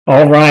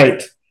All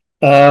right.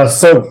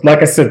 So,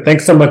 like I said,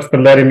 thanks so much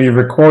for letting me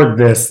record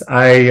this.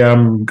 I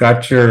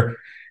got your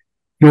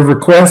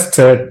request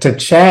to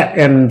chat,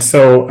 and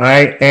so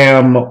I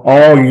am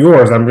all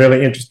yours. I'm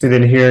really interested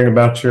in hearing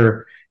about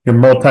your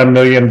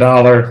multi-million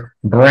dollar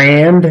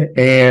brand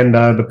and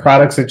the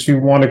products that you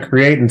want to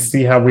create, and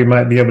see how we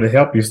might be able to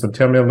help you. So,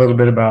 tell me a little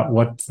bit about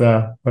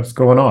what's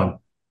going on.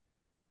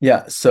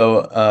 Yeah,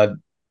 so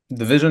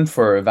the vision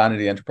for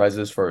Vanity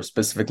Enterprises, for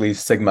specifically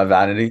Sigma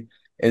Vanity,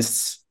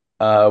 is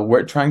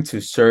we're trying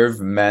to serve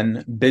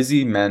men,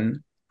 busy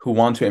men who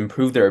want to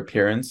improve their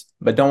appearance,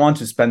 but don't want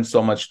to spend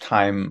so much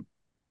time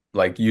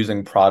like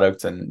using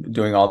products and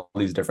doing all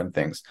these different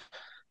things.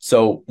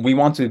 So we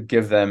want to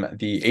give them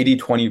the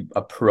 80/20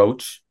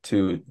 approach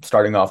to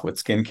starting off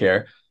with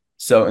skincare.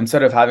 So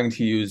instead of having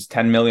to use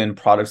 10 million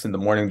products in the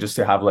morning just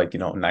to have like,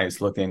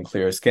 nice looking,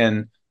 clear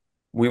skin,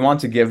 we want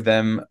to give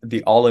them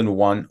the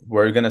all-in-one.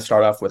 We're going to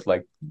start off with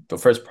like the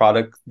first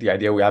product. The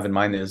idea we have in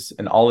mind is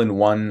an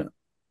all-in-one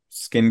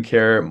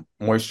skincare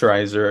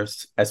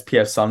moisturizer,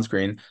 SPF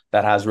sunscreen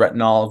that has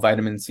retinol,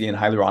 vitamin C, and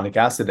hyaluronic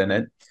acid in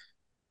it.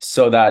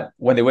 So that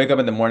when they wake up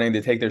in the morning,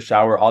 they take their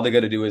shower, all they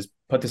got to do is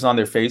put this on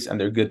their face and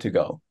they're good to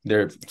go.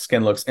 Their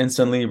skin looks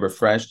instantly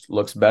refreshed,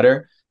 looks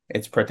better.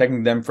 It's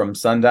protecting them from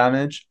sun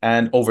damage.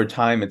 And over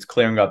time, it's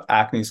clearing up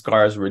acne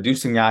scars,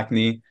 reducing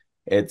acne.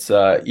 It's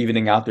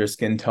evening out their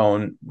skin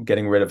tone,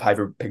 getting rid of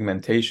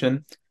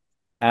hyperpigmentation.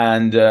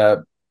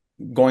 And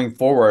going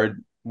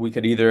forward, we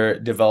could either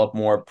develop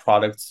more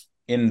products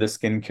in the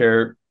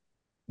skincare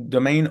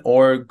domain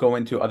or go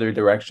into other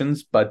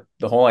directions. But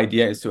the whole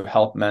idea is to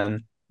help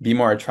men be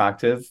more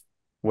attractive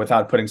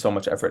without putting so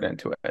much effort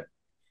into it.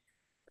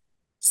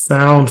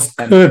 Sounds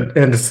And good,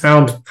 and it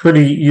sounds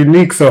pretty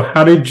unique. So,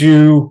 how did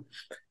you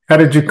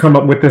come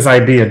up with this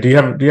idea? Do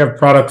you have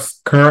products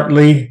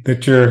currently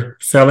that you're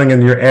selling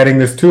and you're adding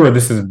this to, or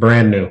this is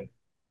brand new?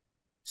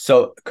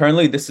 so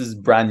currently this is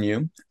brand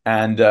new,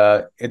 and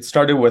it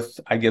started with,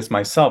 I guess,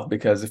 myself,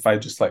 because if I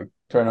just like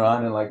turn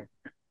around and like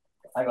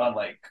I got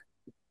like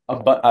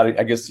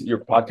I guess your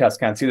podcast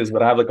can't see this,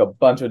 but I have like a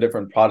bunch of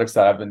different products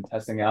that I've been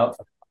testing out.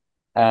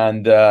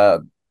 And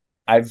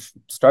I've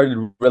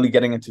started really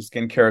getting into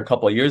skincare a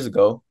couple of years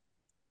ago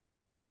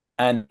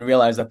and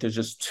realized that there's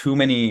just too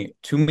many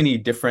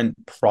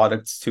different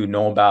products to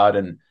know about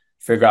and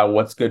figure out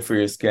what's good for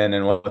your skin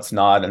and what's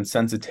not, and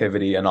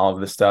sensitivity and all of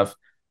this stuff.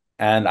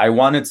 And I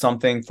wanted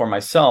something for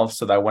myself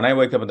so that when I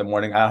wake up in the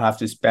morning, I don't have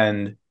to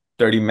spend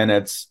 30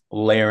 minutes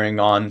layering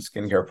on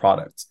skincare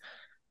products.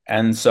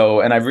 And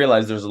I've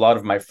realized there's a lot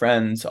of my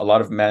friends, a lot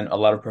of men, a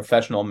lot of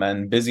professional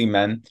men, busy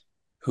men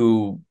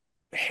who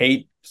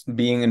hate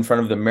being in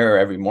front of the mirror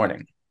every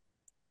morning.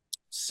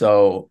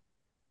 So,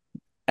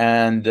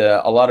 and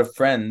a lot of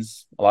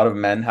friends, a lot of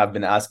men have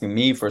been asking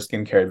me for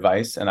skincare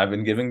advice, and I've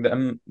been giving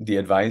them the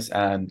advice,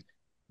 and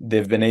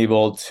they've been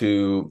able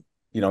to,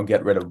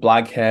 get rid of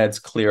blackheads,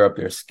 clear up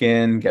their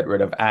skin, get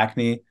rid of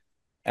acne.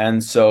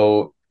 And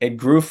so it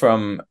grew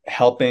from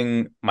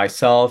helping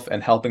myself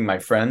and helping my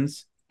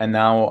friends. And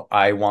now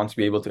I want to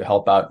be able to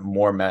help out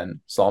more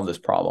men solve this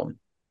problem.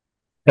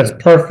 That's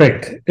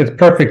perfect. It's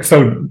perfect.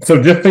 So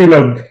just so you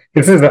know,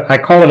 I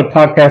call it a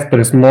podcast, but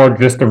it's more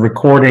just a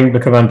recording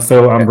because I'm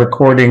Okay.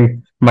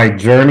 recording my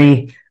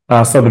journey.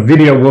 So the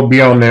video will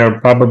be on there,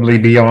 probably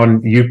be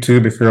on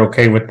YouTube if you're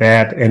okay with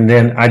that. And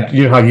then Yeah.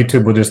 you know how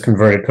YouTube will just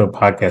convert it to a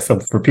podcast.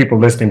 So for people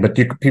listening, but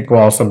people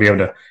will also be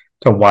able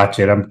to watch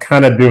it. I'm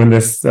kind of doing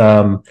this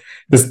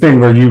thing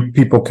where you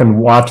people can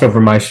watch over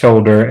my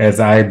shoulder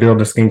as I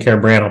build a skincare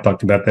brand. I'll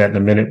talk about that in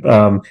a minute.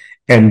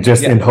 And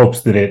just Yeah. in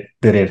hopes that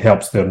it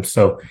helps them.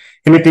 So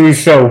anything you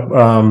show,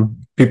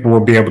 people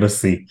will be able to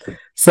see.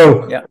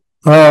 So Yeah.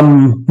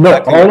 no,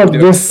 Exactly what all I'm of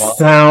doing as this well.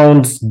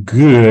 sounds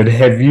good.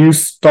 Have you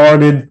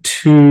started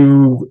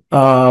to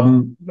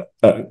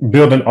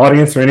build an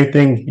audience or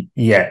anything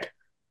yet?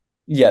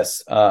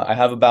 Yes, I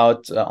have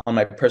about on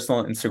my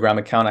personal Instagram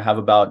account, I have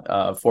about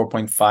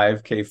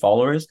 4.5K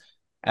followers,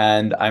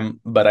 and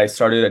but I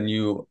started a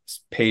new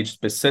page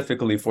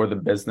specifically for the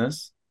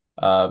business,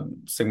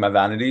 Sigma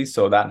Vanity.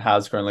 So that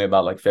has currently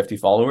about like 50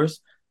 followers,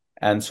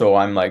 and so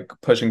I'm like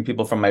pushing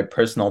people from my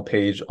personal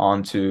page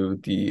onto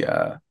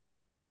the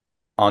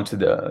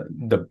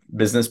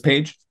business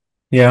page.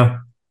 Yeah.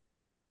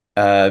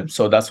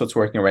 So that's what's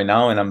working right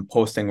now, and I'm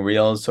posting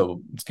reels,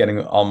 so it's getting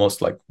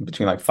almost like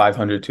between like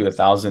 500 to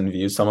 1,000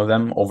 views, some of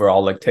them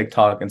overall, like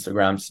TikTok,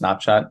 Instagram,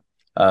 Snapchat,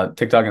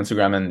 TikTok,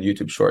 Instagram, and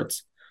YouTube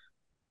Shorts.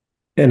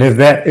 And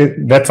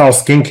that's all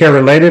skincare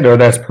related or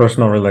that's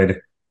personal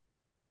related?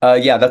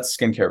 Yeah, that's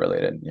skincare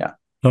related. Yeah.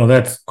 Oh,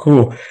 that's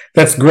cool.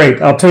 That's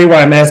great. I'll tell you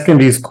why I'm asking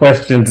these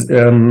questions.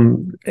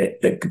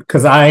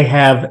 Because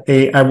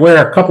I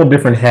wear a couple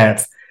different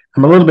hats.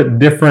 I'm a little bit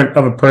different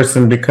of a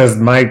person because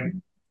my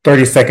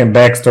 30-second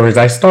backstory is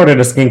I started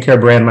a skincare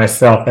brand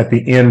myself at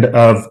the end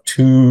of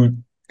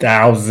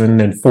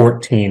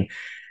 2014,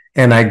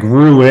 and I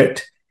grew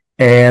it,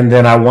 and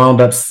then I wound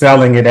up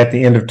selling it at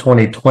the end of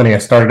 2020. I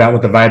started out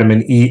with a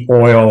vitamin E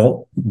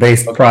oil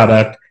based Okay.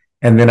 product,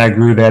 And then I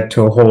grew that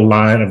to a whole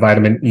line of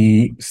vitamin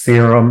E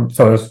serum.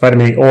 So it's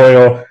vitamin E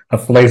oil, a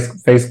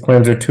face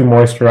cleanser, two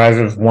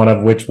moisturizers, one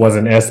of which was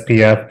an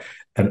SPF,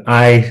 an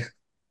eye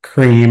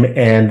cream,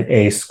 and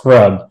a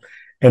scrub.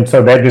 And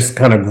so that just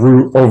kind of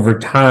grew over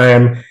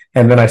time.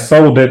 And then I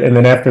sold it. And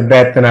then after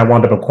that, then I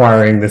wound up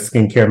acquiring the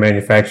skincare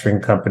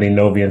manufacturing company,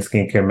 Novian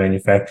Skincare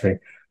Manufacturing.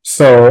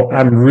 So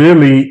I'm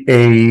really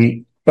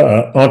a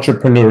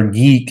entrepreneur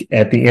geek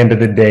at the end of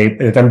the day.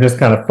 I'm just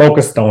kind of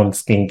focused on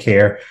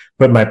skincare,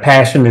 but my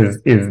passion is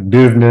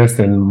business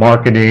and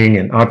marketing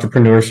and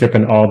entrepreneurship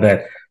and all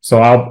that. So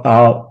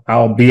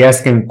I'll be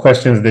asking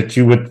questions that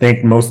you would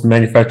think most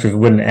manufacturers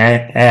wouldn't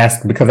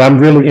ask, because I'm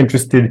really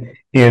interested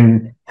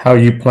in how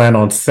you plan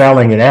on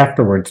selling it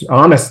afterwards.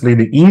 Honestly,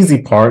 the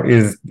easy part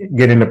is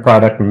getting the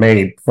product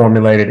made,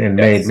 formulated and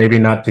made. Yes. Maybe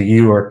not to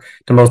you or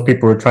to most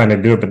people who are trying to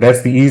do it, but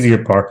that's the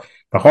easier part.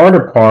 The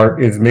harder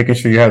part is making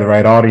sure you have the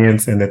right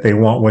audience and that they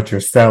want what you're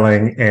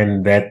selling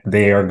and that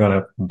they are going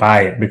to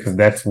buy it, because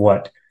that's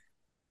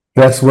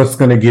what's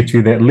going to get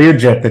you that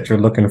Learjet that you're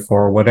looking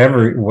for,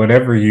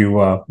 whatever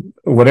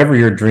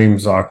your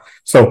dreams are.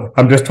 So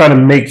I'm just trying to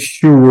make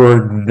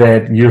sure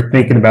that you're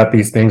thinking about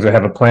these things or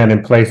have a plan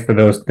in place for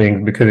those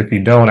things, because if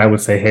you don't, I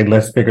would say, hey,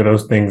 let's figure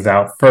those things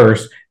out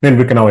first. Then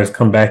we can always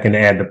come back and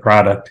add the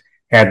product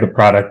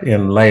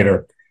in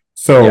later.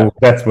 Yeah. So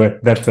that's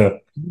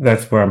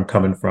where I'm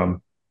coming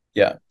from.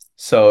 Yeah.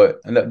 So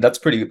that's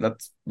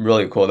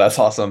really cool. That's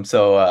awesome.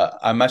 So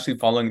I'm actually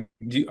following.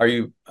 Are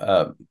you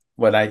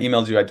when I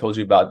emailed you, I told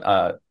you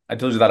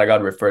that I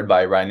got referred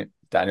by Ryan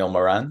Daniel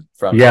Moran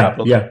from Yeah,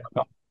 Capital. yeah.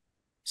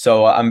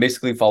 So I'm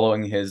basically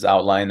following his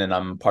outline, and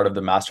I'm part of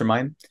the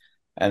mastermind.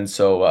 And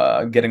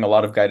so getting a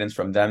lot of guidance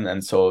from them.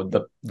 And so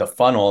the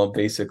funnel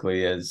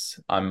basically is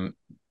I'm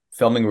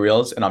filming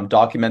reels and I'm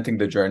documenting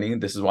the journey.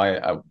 This is why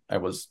I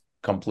was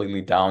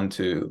completely down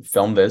to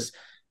film this,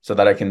 so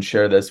that I can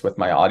share this with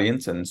my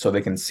audience and so they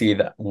can see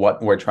that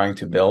what we're trying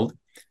to build,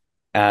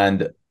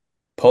 and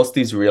post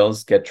these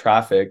reels, get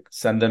traffic,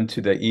 send them to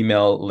the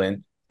email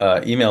link,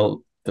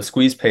 email the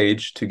squeeze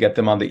page to get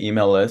them on the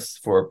email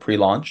list for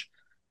pre-launch.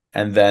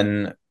 And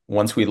then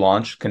once we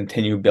launch,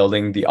 continue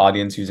building the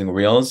audience using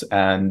reels,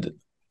 and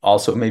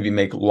also maybe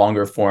make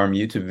longer form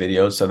YouTube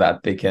videos so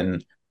that they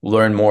can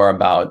learn more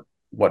about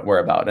what we're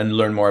about and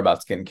learn more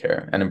about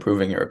skincare and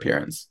improving your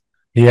appearance.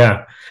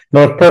 Yeah.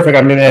 No, it's perfect.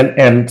 I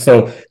mean,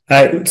 so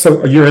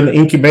you're in the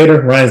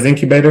incubator, Ryan's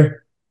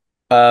incubator?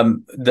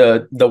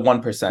 The The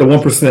 1%.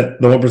 1%,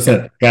 the Yeah.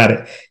 1%. Got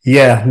it.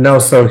 Yeah, no,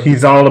 so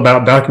he's all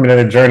about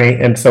documenting the journey.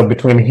 And so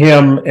between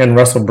him and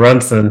Russell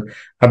Brunson,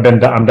 I'm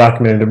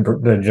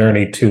documenting the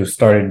journey too,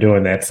 started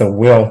doing that.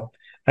 So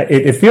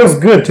it feels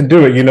good to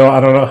do it. I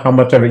don't know how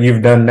much of it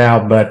you've done now,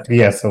 but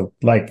yeah, so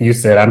like you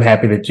said, I'm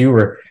happy that you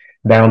were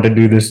down to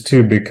do this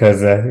too,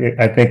 because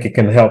I think it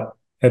can help.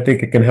 I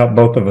think it can help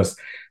both of us.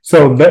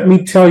 So let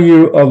me tell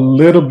you a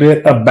little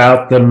bit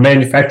about the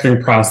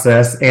manufacturing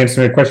process,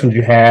 answer the questions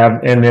you have,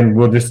 and then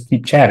we'll just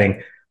keep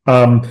chatting.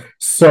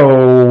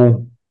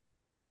 So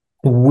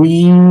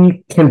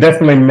we can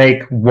definitely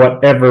make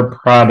whatever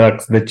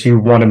products that you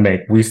want to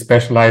make. We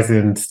specialize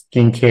in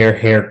skincare,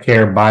 hair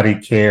care, body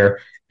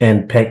care,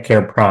 and pet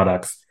care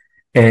products.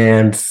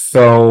 And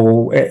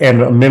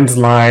a men's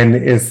line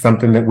is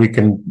something that we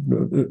can,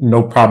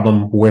 no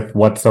problem with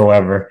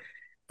whatsoever.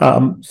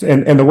 And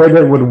the way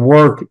that would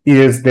work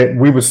is that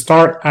we would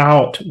start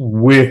out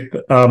with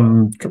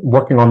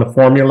working on the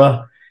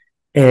formula,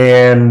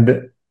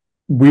 and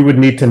we would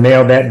need to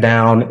nail that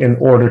down in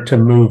order to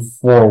move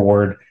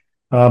forward.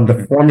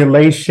 The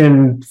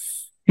formulation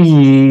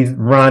fees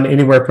run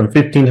anywhere from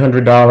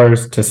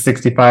 $1,500 to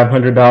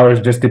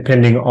 $6,500, just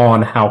depending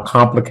on how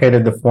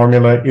complicated the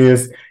formula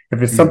is.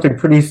 If it's something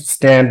pretty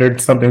standard,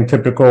 something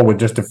typical with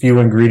just a few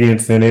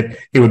ingredients in it,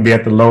 it would be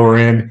at the lower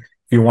end.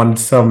 If you wanted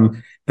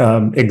some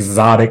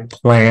exotic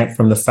plant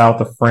from the south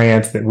of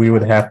France that we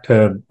would have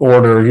to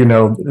order,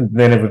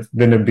 then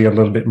it'd be a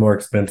little bit more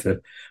expensive.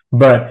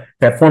 But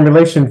that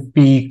formulation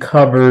fee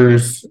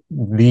covers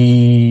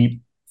the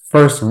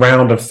first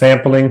round of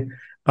sampling.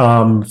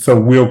 So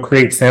we'll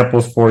create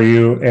samples for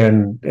you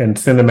and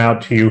send them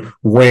out to you,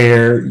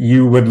 where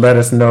you would let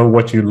us know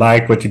what you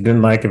like, what you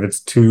didn't like, if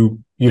you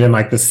didn't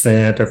like the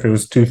scent, or if it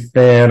was too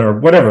thin, or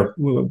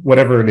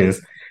whatever it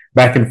is,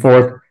 back and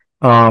forth.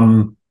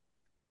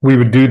 We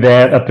would do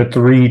that up to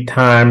 3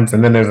 times,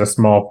 and then there's a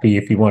small fee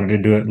if you wanted to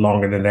do it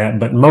longer than that.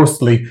 But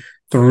mostly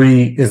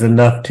 3 is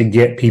enough to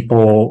get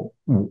people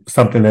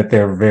something that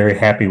they're very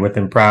happy with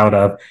and proud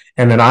of.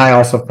 And then I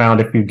also found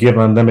if you give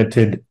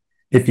unlimited,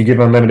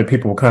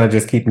 people will kind of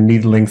just keep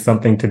needling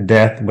something to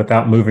death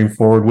without moving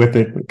forward with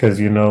it, because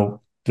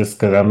just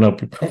because I know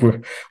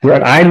people,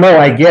 I know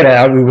I get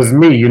it. It was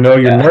me. You're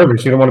Yeah.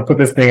 nervous. You don't want to put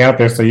this thing out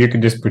there, so you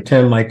can just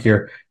pretend like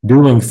you're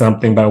doing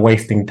something by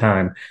wasting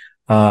time.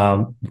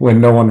 When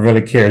no one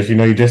really cares.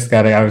 You just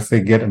got to obviously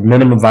get a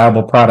minimum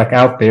viable product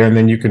out there, and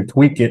then you can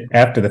tweak it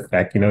after the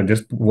fact.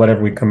 Just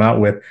whatever we come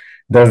out with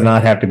does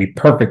not have to be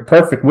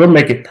perfect. We'll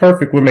make it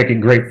perfect. We'll make it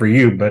great for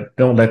you, but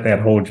don't let that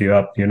hold you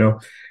up.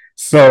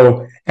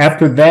 So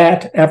after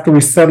that, after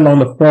we settle on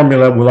the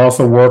formula, we'll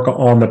also work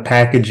on the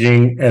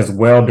packaging as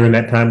well during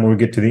that time when we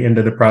get to the end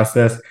of the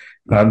process,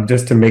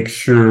 just to make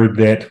sure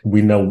that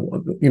we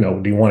know,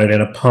 do you want it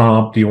in a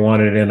pump? Do you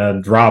want it in a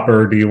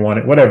dropper? Do you want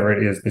it, whatever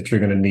it is that you're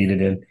going to need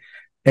it in?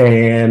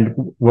 And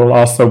we'll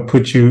also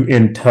put you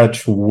in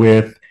touch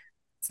with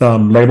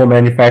some label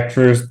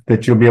manufacturers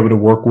that you'll be able to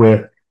work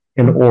with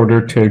in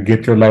order to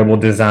get your label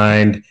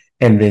designed.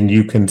 And then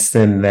you can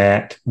send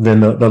that, then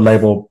the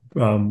label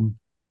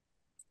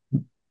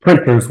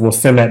printers will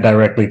send that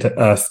directly to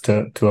us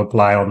to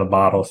apply on the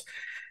bottles.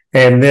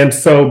 And then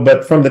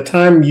but from the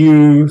time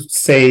you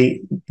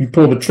say you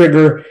pull the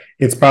trigger,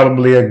 it's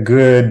probably a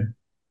good,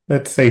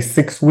 let's say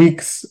 6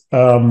 weeks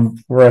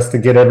for us to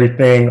get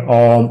everything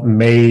all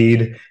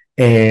made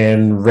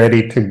and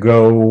ready to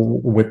go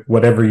with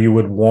whatever you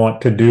would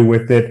want to do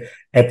with it.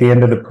 At the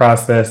end of the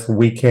process,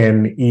 we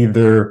can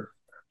either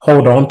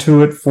hold on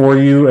to it for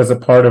you as a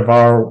part of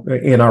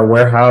in our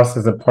warehouse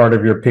as a part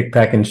of your pick,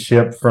 pack, and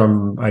ship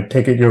from, I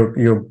take it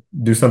you'll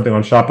do something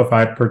on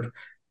Shopify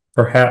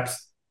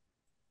perhaps,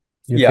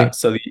 you Yeah, think?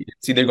 so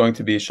it's either going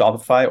to be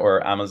Shopify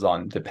or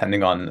Amazon,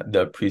 depending on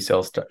the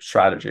pre-sale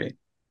strategy.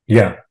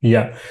 Yeah,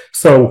 yeah.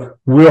 So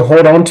we'll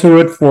hold on to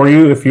it for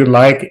you if you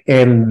like.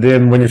 And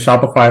then when your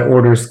Shopify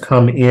orders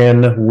come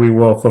in, we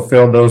will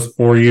fulfill those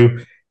for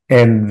you.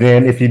 And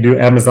then if you do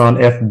Amazon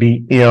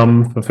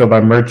FBM, fulfilled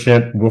by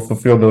merchant, we'll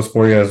fulfill those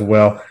for you as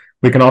well.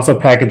 We can also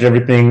package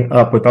everything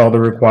up with all the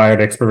required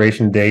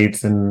expiration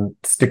dates and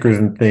stickers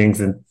and things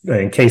and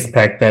case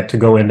pack that to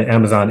go into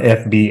Amazon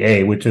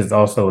FBA, which is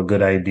also a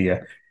good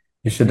idea.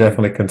 You should Mhm.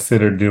 definitely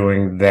consider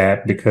doing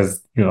that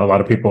because a lot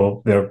of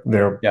people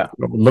they're Yeah.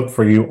 look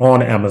for you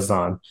on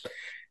Amazon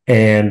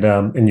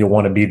and you'll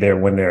want to be there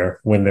when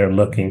they're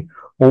looking.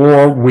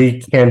 Or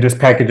we can just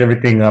package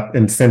everything up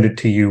and send it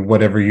to you,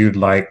 whatever you'd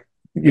like,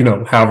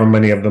 however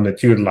many of them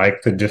that you'd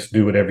like to just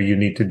do whatever you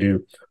need to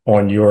do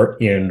on your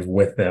end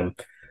with them.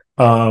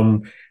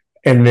 Um,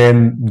 and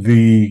then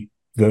the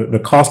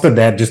cost of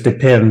that just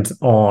depends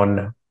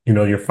on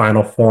your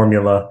final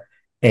formula,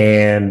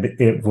 and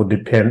it will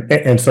depend.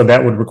 And so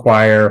that would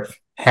require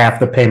half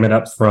the payment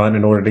up front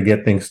in order to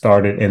get things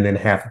started, and then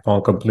half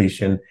upon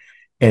completion,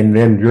 and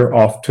then you're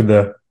off to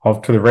the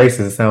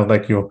races. It sounds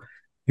like you're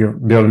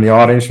building the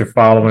audience, you're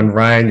following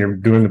Ryan, you're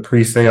doing the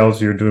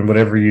pre-sales, you're doing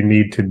whatever you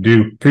need to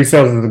do.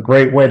 Pre-sales is a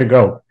great way to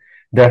go,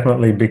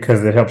 definitely,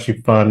 because it helps you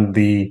fund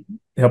the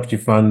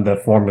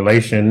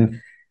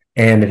formulation,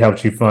 and it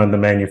helps you fund the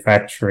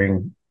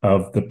manufacturing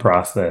of the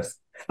process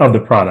of the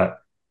product.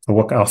 So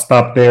I'll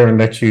stop there and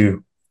let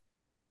you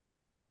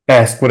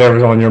ask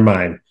whatever's on your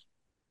mind.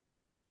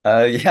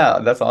 Yeah,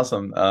 that's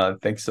awesome.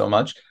 Thanks so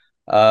much.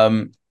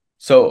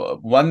 So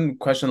one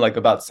question like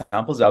about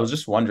samples, I was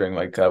just wondering,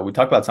 like we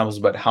talked about samples,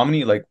 but how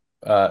many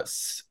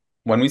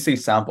when we say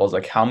samples,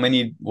 like how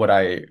many would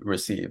I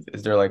receive?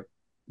 Is there like,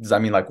 does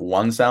that mean like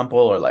one sample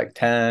or like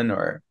 10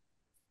 or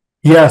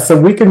Yeah, so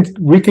we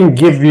can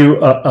give you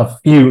a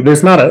few.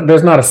 There's not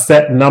a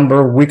set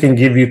number. We can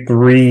give you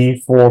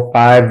 3, 4,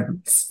 5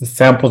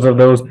 samples of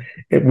those.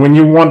 When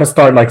you want to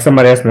start, like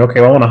somebody asked me,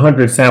 okay, well, I want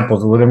 100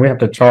 samples. Well, then we have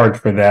to charge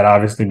for that,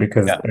 obviously,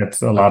 because yeah.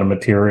 that's a lot Okay. of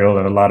material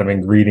and a lot of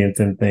ingredients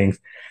and things.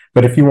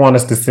 But if you want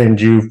us to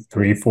send you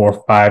 3,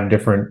 4, 5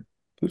 different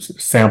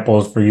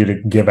samples for you to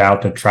give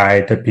out to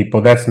try to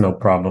people, that's no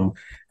problem.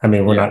 I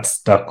mean, we're Yeah. not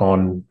stuck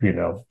on,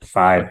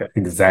 5 Okay.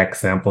 exact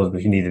samples,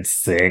 but you needed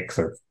 6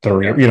 or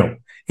 3, Yeah. or,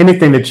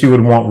 anything that you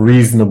would want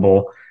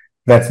reasonable,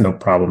 that's no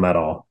problem at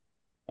all.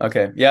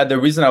 Okay. Yeah, the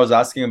reason I was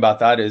asking about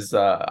that is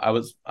I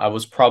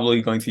was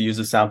probably going to use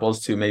the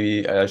samples to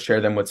maybe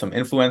share them with some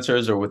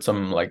influencers or with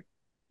some like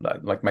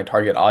my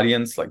target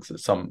audience, like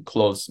some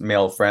close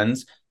male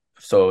friends,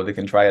 so they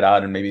can try it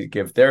out and maybe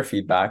give their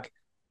feedback.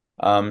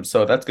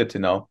 So that's good to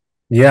know.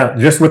 Yeah,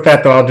 just with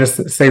that though, I'll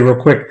just say real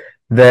quick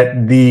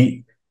that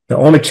the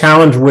only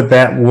challenge with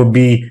that will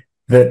be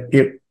that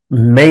it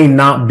may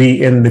not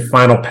be in the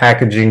final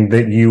packaging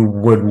that you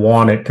would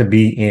want it to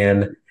be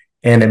in,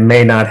 and it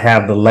may not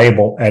have the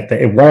label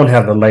it won't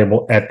have the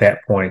label at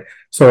that point.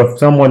 So if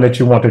someone that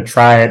you want to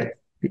try it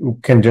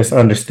can just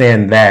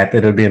understand that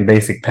it'll be in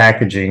basic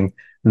packaging,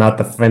 not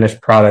the finished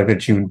product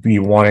that you would be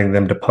wanting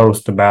them to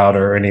post about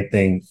or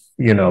anything,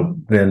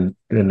 then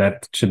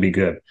that should be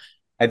good.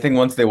 I think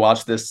once they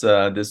watch this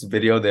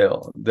video,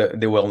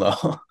 they will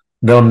know.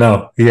 They'll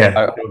know.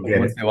 Yeah, they'll get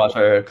Once it. they watch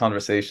our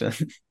conversation.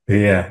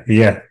 Yeah,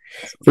 yeah,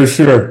 for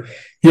sure.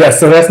 Yeah,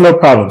 so that's no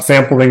problem.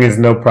 Sampling is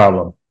no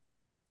problem.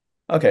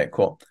 Okay,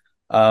 cool.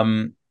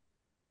 Um,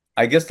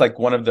 I guess like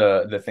one of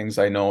the things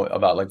I know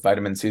about like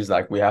vitamin C is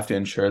like we have to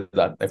ensure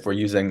that if we're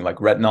using like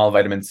retinol,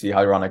 vitamin C,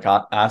 hyaluronic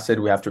acid,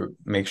 we have to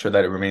make sure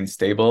that it remains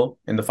stable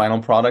in the final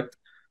product.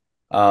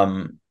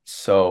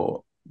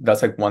 So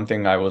that's like one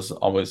thing I was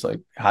always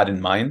like had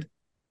in mind.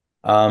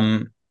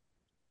 Um,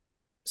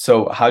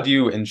 so how do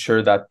you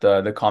ensure that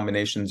the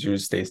combinations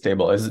used stay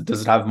stable?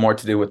 Does it have more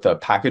to do with the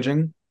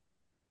packaging?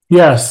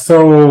 Yeah,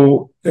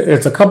 so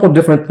it's a couple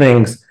different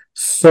things.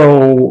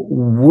 So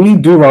we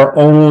do our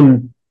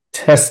own.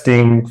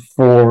 testing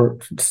for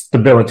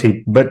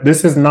stability, but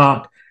this is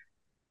not,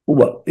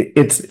 well,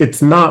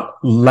 it's not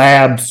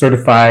lab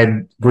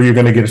certified where you're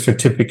going to get a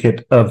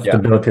certificate of Yeah.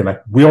 stability.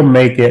 Like we'll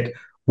make it,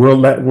 we'll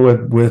let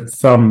with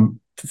some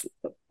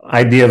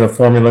ideas or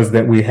formulas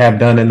that we have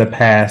done in the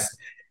past.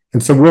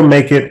 And so we'll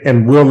make it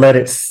and we'll let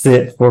it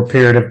sit for a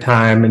period of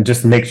time and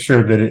just make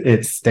sure that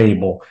it's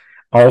stable.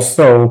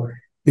 Also,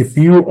 if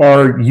you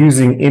are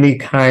using any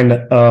kind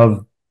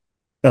of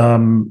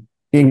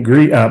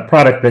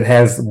product that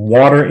has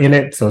water in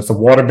it, so it's a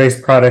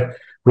water-based product,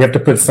 we have to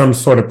put some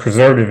sort of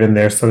preservative in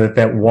there so that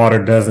that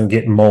water doesn't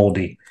get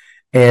moldy.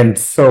 And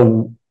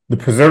so the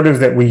preservatives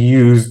that we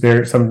use,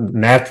 there are some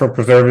natural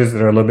preservatives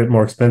that are a little bit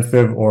more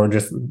expensive, or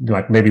just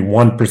like maybe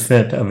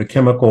 1% of a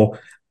chemical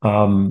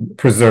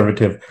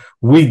preservative.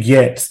 We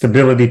get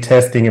stability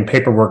testing and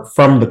paperwork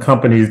from the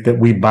companies that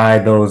we buy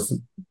those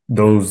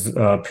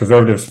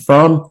preservatives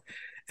from.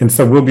 And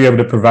so we'll be able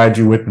to provide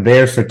you with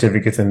their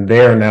certificates and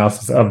their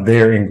analysis of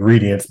their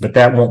ingredients, but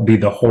that won't be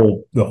the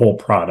whole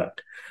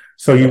product.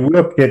 So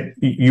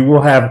you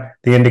will have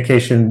the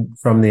indication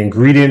from the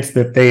ingredients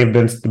that they have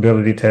been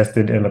stability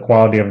tested and the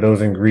quality of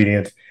those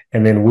ingredients,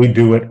 and then we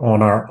do it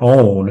on our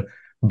own.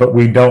 But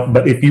we don't.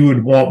 But if you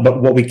would want,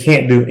 but what we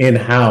can't do in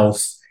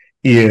house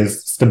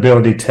is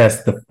stability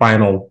test the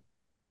final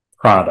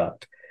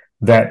product.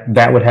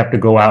 That would have to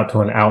go out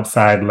to an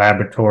outside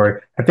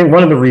laboratory. I think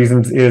one of the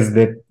reasons is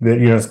that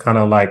it's kind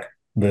of like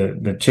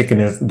the chicken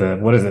is the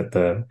what is it,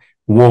 the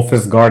wolf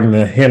is guarding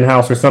the hen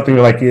house or something.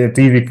 Like it's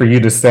easy for you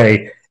to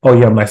say, oh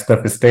yeah, my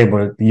stuff is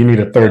stable. You need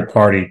a third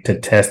party to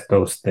test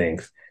those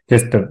things,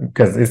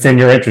 because it's in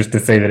your interest to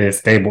say that it's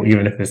stable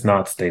even if it's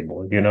not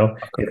stable,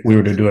 if we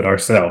were to do it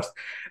ourselves.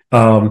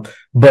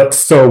 But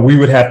so we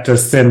would have to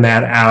send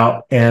that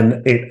out,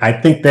 and I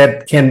think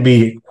that can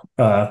be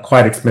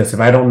quite expensive.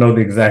 I don't know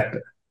the exact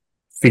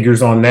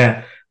figures on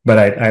that, but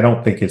I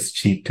don't think it's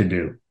cheap to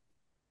do.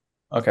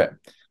 Okay.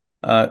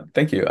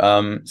 Thank you.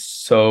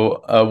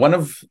 So one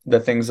of the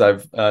things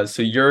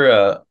so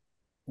you're,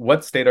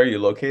 what state are you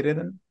located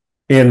in?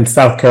 In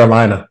South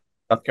Carolina.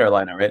 South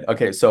Carolina, right?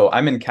 Okay. So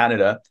I'm in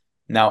Canada.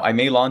 Now I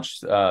may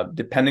launch,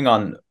 depending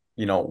on,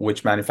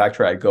 which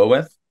manufacturer I go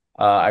with,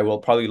 I will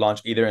probably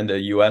launch either in the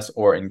US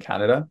or in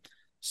Canada.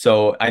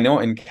 So I know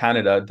in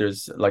Canada,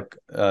 there's like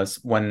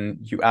when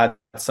you add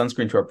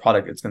sunscreen to a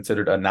product, it's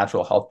considered a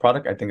natural health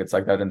product. I think it's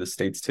like that in the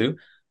States too.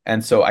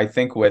 And so I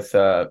think with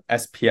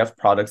SPF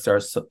products, there are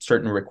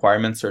certain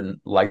requirements,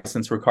 certain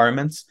license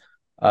requirements.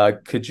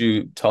 Could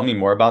you tell me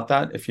more about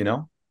that if you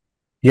know?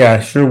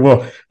 Yeah, sure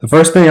will. The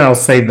first thing I'll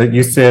say that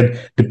you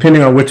said,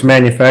 depending on which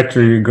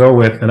manufacturer you go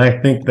with, and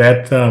I think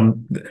that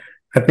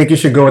I think you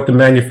should go with the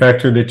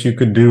manufacturer that you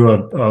could do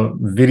a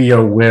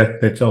video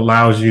with that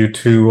allows you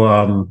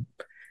to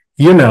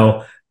you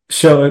know,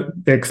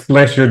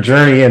 express your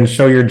journey and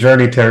show your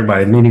journey to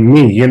everybody, meaning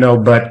me,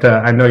 but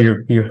I know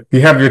you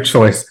have your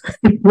choice.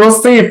 We'll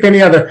see if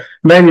any other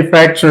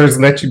manufacturers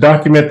let you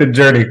document the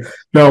journey.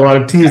 No,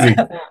 I'm teasing.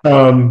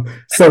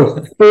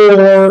 So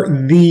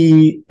for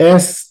the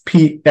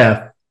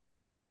SPF,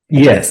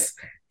 yes,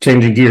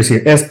 changing gears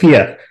here,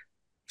 SPF.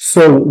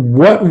 So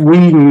what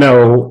we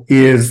know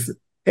is,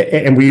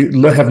 and we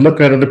have looked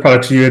at other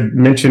products. You had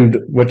mentioned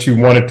what you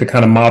wanted to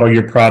kind of model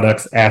your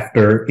products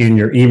after in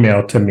your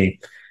email to me.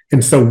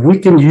 And so we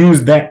can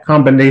use that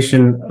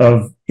combination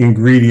of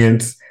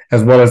ingredients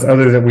as well as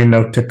others that we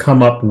know to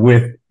come up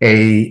with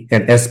an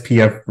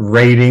SPF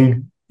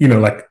rating,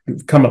 like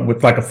come up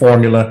with like a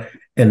formula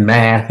in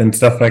math and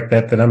stuff like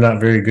that I'm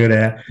not very good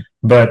at.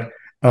 But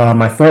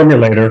my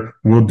formulator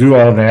will do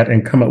all that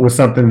and come up with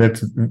something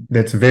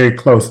that's very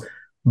close.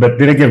 But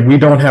then again, we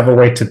don't have a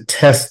way to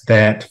test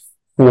that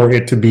for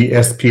it to be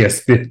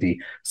SPS 50.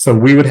 So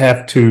we would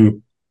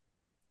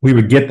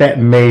get that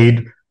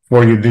made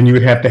for you. Then you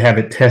would have to have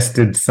it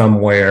tested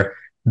somewhere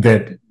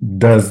that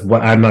does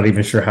what I'm not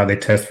even sure how they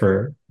test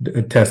for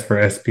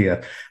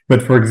SPF.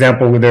 But for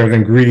example, there's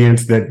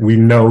ingredients that we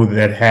know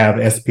that have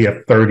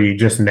SPF 30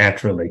 just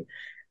naturally.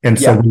 And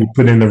so when you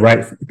put in the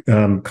right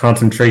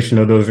concentration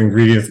of those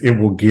ingredients, it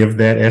will give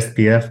that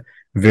SPF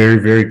very,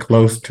 very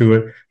close to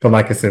it. But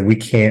like I said, we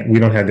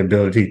don't have the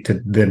ability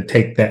to then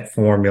take that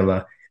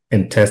formula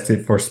and test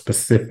it for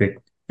specific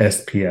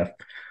SPF.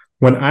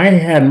 When I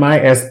had my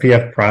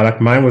SPF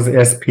product, mine was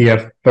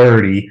SPF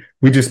 30.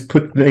 We just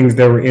put things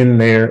that were in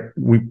there.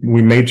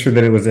 We made sure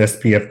that it was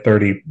SPF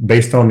 30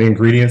 based on the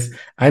ingredients.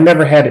 I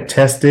never had it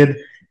tested.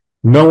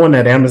 No one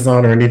at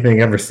Amazon or anything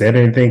ever said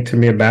anything to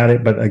me about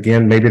it. But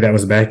again, maybe that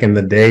was back in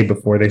the day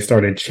before they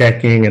started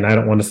checking. And I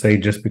don't want to say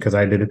just because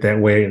I did it that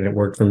way and it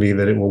worked for me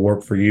that it will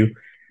work for you.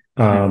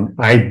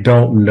 I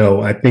don't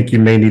know. I think you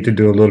may need to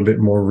do a little bit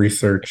more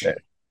research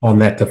on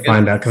that to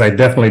find out, because I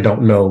definitely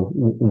don't know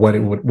what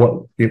it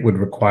would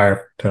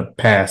require to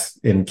pass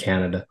in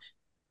Canada.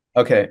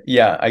 Okay,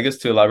 yeah, I guess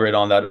to elaborate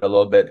on that a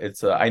little bit,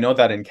 it's I know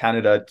that in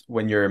Canada,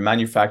 when you're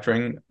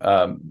manufacturing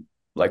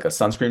like a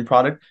sunscreen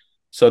product,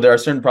 so there are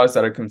certain products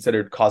that are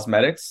considered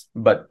cosmetics,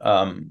 but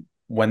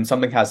when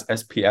something has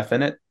SPF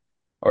in it,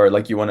 or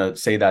like you want to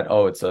say that,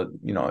 oh, it's a,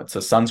 it's a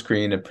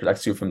sunscreen, it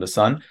protects you from the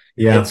sun,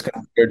 Yeah. it's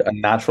considered a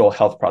natural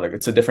health product.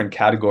 It's a different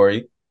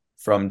category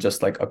from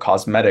just like a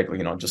cosmetic,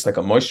 just like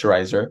a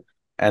moisturizer.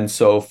 And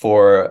so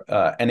for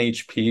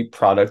NHP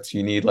products,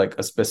 you need like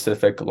a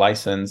specific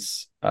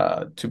license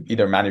to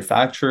either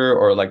manufacture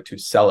or like to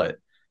sell it.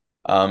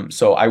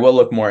 So I will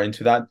look more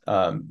into that.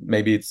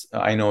 Maybe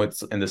I know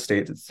it's in the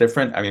States, it's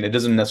different. I mean, it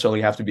doesn't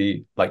necessarily have to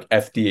be like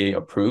FDA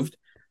approved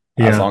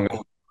as Yeah. long as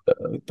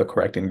the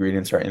correct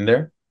ingredients are in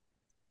there.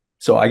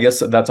 So I guess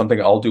that's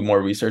something I'll do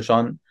more research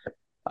on.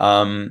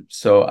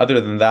 So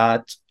other than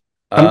that,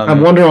 I'm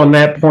um, wondering on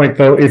that point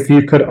though, if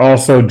you could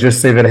also just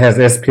say that it has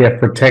SPF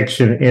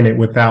protection in it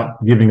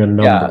without giving a yeah,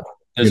 number, you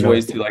there's know?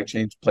 ways to like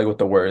play with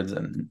the words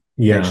and make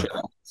Yeah. sure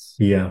that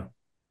Yeah.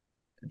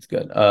 it's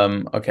good.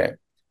 Okay.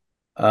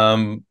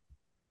 Um,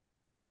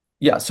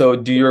 yeah. So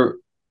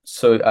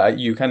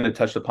you kind of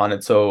touched upon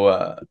it.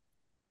 So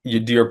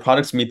do your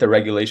products meet the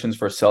regulations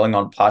for selling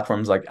on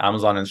platforms like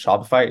Amazon and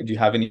Shopify? Do you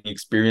have any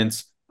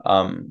experience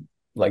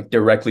like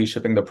directly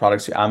shipping the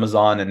products to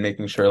Amazon and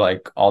making sure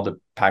like all the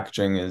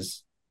packaging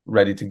is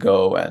ready to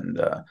go and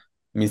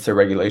meets the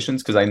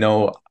regulations? Because I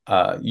know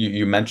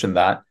you mentioned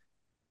that.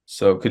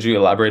 So could you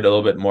elaborate a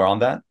little bit more on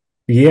that?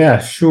 Yeah,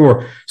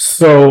 sure.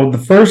 So the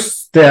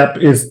first step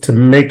is to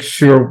make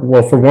sure,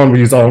 well, for one, we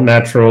use all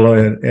natural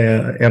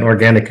and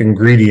organic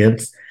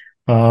ingredients.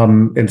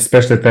 And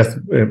especially if that's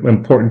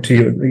important to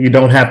you, you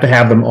don't have to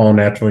have them all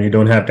natural. You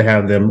don't have to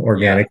have them Yeah.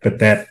 organic, but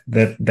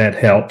that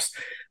helps.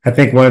 I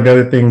think one of the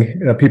other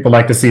thing people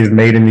like to see is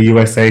made in the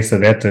USA. So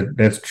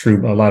that's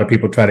true. A lot of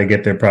people try to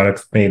get their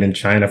products made in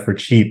China for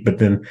cheap, but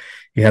then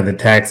you have the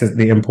taxes,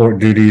 the import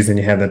duties, and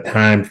you have the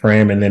time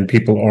frame, and then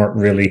people aren't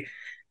really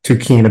too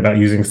keen about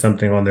using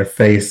something on their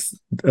face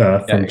Yeah.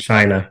 from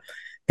China.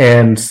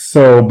 And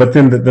so, but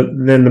then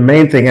then the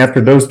main thing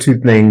after those two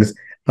things,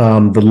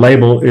 the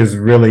label is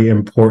really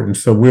important.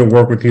 So we'll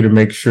work with you to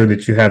make sure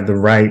that you have the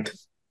right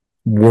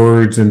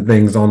words and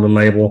things on the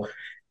label,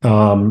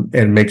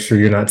 and make sure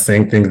you're not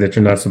saying things that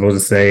you're not supposed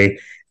to say,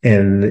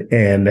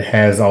 and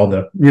has all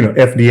the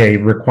FDA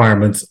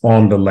requirements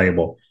on the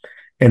label.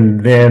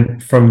 And then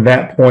from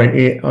that point,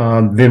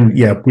 then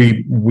yeah,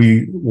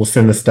 we will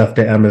send the stuff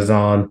to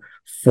Amazon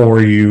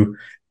for you,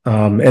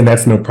 and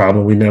that's no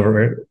problem.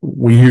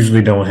 We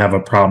usually don't have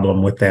a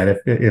problem with that.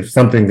 If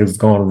something has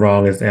gone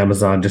wrong, as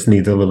Amazon just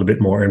needs a little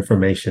bit more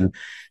information,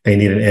 they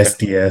need an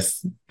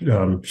SDS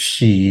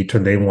sheet, or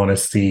they want to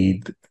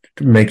see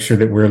to make sure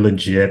that we're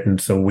legit, and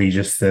so we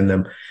just send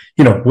them,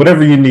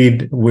 whatever you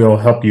need, we'll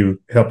help you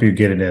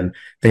get it in.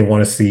 They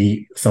want to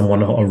see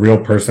someone, a real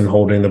person,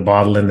 holding the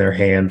bottle in their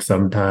hand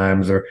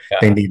sometimes, or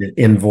they Yeah. need an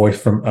invoice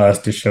from us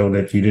to show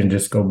that you didn't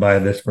just go buy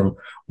this from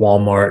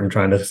Walmart and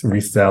trying to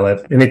resell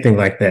it, anything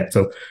like that.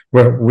 So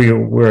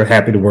we're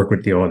happy to work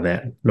with you on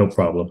that. No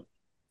problem.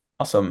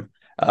 Awesome.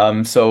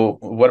 So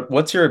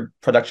what's your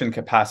production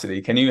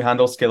capacity? Can you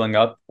handle scaling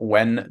up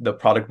when the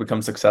product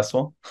becomes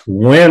successful?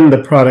 When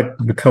the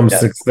product becomes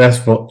Yes,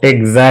 successful,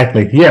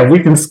 exactly. Yeah, we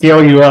can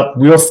scale you up.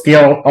 We'll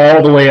scale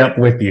all the way up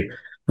with you.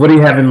 What do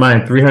you have in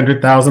mind?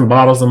 300,000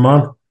 bottles a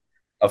month?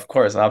 of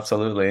course,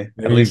 absolutely.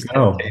 There At you least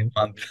go. 10K a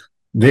month.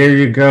 There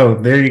you go.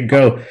 There you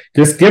go.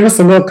 Just give us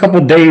a little couple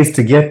days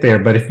to get there.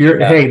 But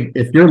Yeah.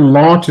 if your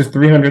launch is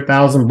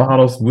 300,000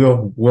 bottles,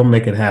 we'll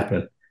make it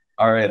happen.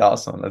 All right,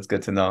 awesome. That's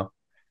good to know.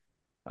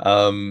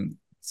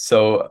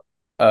 So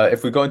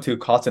if we go into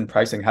cost and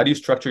pricing, how do you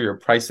structure your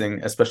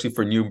pricing, especially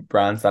for new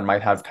brands that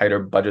might have tighter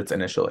budgets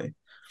initially?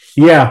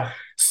 Yeah.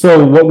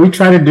 So what we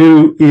try to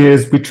do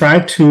is we try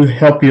to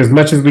help you as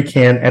much as we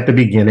can at the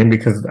beginning,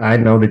 because I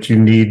know that you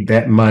need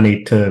that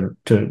money to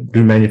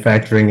do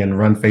manufacturing and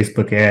run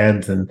Facebook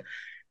ads and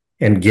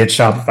get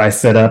Shopify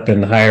set up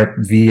and hire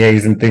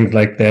VAs and things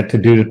like that to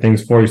do the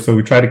things for you. So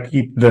we try to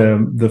keep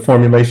the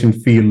formulation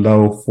fee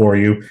low for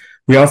you.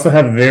 We also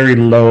have very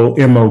low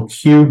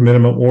MOQ,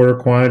 minimum order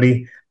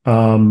quantity.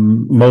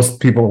 Most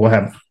people will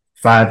have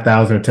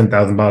 5,000 or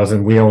 10,000 bottles,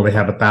 and we only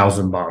have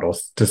 1,000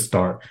 bottles to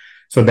start.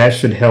 So that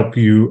should help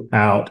you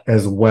out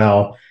as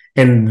well.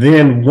 And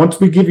then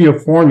once we give you a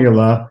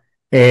formula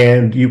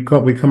and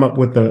we come up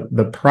with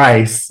the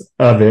price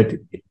of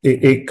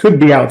it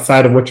could be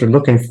outside of what you're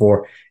looking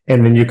for.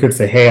 And then you could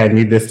say, hey, I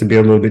need this to be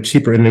a little bit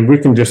cheaper. And then we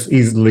can just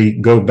easily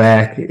go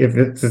back. If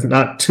it's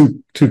not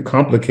too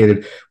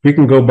complicated, we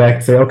can go back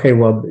and say, okay,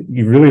 well,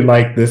 you really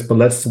like this, but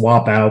let's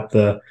swap out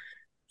the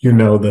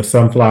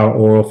sunflower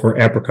oil for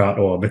apricot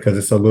oil because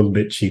it's a little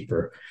bit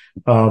cheaper.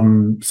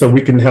 So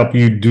we can help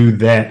you do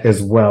that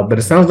as well. But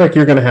it sounds like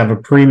you're going to have a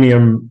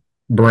premium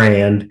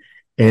brand,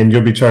 and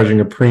you'll be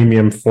charging a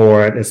premium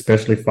for it,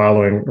 especially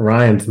following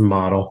Ryan's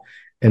model.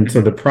 And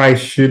so the price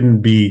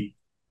shouldn't be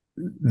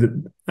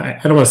I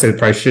don't want to say the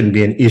price shouldn't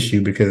be an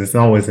issue, because it's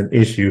always an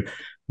issue,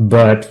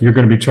 but you're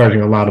going to be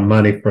charging a lot of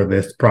money for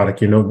this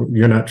product.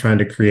 You're not trying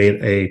to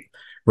create a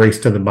race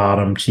to the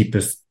bottom,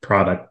 cheapest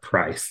product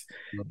price.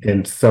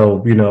 And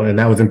so, and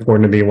that was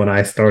important to me when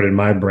I started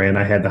my brand.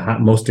 I had the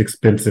most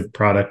expensive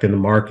product in the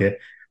market,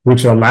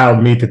 which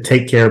allowed me to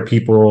take care of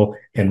people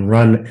and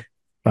run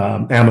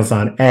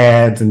Amazon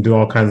ads and do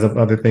all kinds of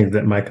other things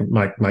that my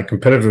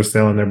competitors are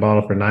selling their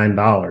bottle for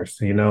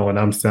 $9, and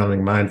I'm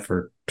selling mine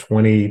for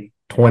 20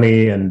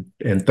 and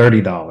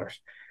 $30.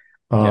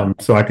 Yeah.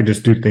 So I could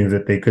just do things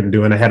that they couldn't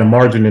do. And I had a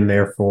margin in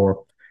there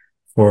for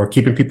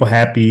keeping people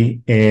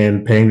happy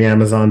and paying the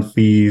Amazon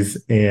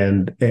fees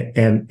and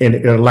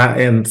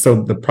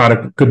so the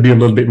product could be a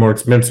little bit more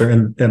expensive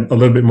and a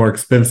little bit more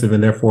expensive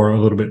and therefore a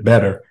little bit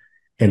better.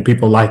 And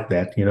people like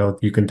that.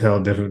 You can tell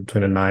the difference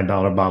between a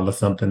 $9 bottle of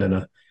something and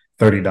a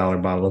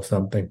 $30 bottle of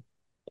something.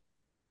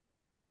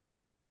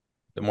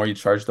 The more you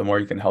charge, the more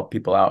you can help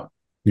people out.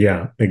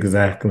 Yeah,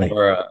 exactly.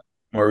 More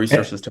more And-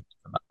 resources to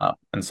help them out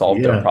and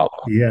solve their yeah,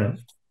 problem. yeah.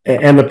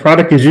 And the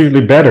product is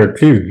usually better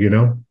too.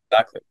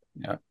 Exactly.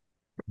 Yeah.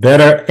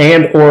 Better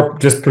and or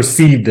just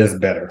perceived as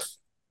better.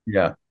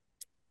 Yeah.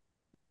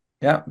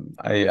 Yeah,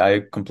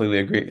 I completely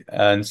agree.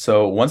 And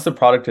so once the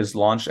product is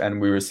launched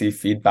and we receive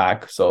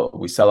feedback, so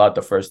we sell out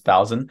the first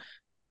 1,000,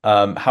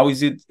 how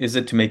easy is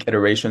it to make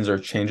iterations or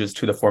changes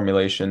to the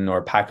formulation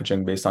or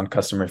packaging based on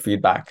customer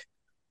feedback?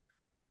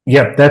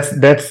 Yeah,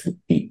 that's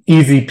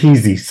easy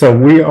peasy. So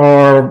we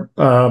are,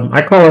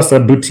 I call us a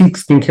boutique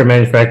skincare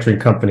manufacturing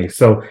company.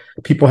 So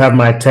people have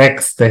my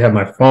text, they have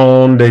my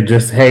phone. They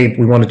just, hey,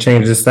 we want to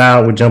change this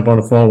out. We jump on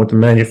the phone with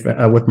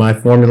with my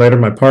formulator,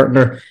 my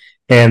partner,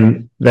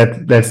 and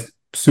that's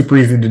super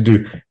easy to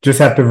do. Just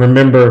have to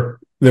remember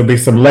there'll be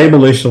some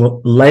label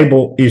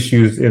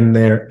issues in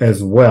there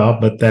as well,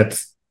 but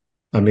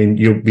I mean,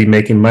 you'll be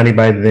making money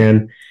by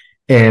then.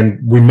 And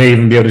we may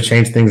even be able to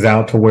change things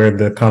out to where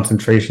the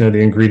concentration of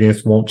the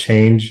ingredients won't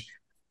change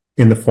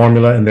in the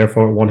formula, and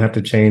therefore it won't have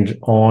to change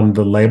on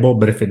the label.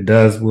 But if it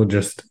does, we'll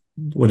just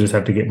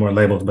have to get more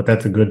labels. But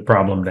that's a good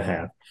problem to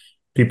have.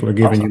 People are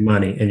giving you Awesome.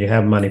 money, and you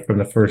have money from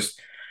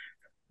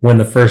when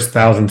the first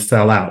 1,000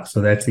 sell out.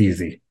 So that's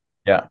easy.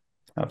 Yeah,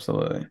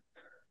 absolutely.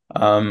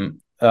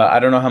 I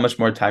don't know how much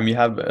more time you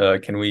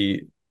have. Can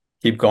we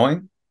keep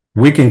going?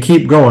 We can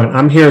keep going.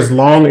 I'm here as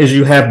long as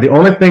you have. The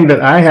only thing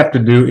that I have to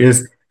do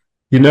is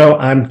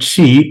I'm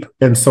cheap,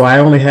 and so I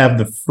only have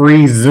the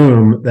free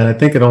Zoom that I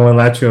think it only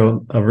lets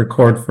you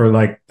record for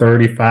like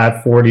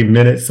 35, 40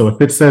 minutes. So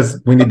if it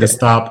says we need to Okay.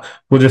 stop,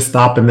 we'll just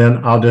stop and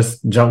then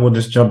we'll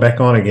just jump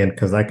back on again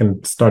because I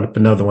can start up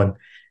another one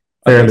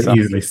Okay, fairly so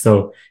easily.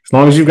 So as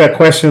long as you've got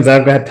questions,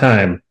 I've got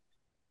time.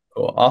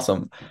 cool.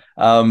 Awesome.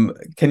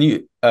 Can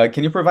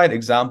you provide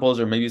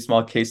examples or maybe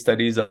small case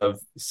studies of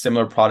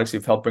similar products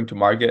you've helped bring to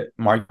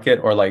market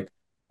or like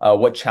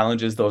what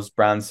challenges those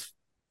brands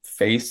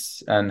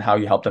face and how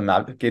you help them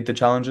navigate the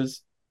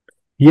challenges?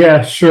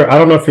 Yeah, sure. I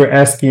don't know if you're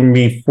asking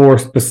me for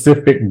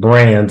specific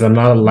brands. I'm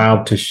not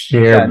allowed to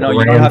share Yeah, no,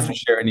 you don't have brands. to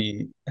share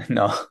any.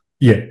 No.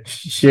 Yeah,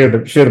 share the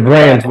brands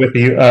Brand. with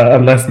you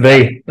unless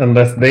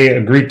they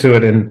agree to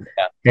it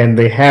Yeah. and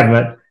they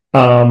haven't.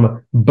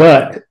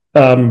 But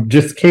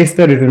just case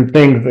studies and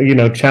things,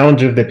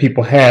 challenges that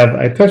people have.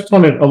 I touched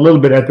on it a little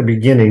bit at the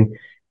beginning,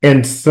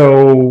 and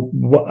so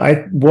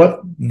what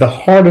the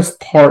hardest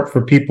part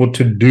for people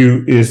to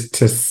do is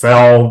to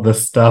sell the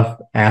stuff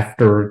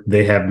after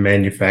they have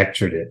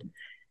manufactured it.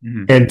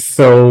 Mhm. And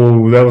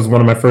so that was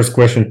one of my first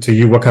questions to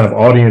you. What kind of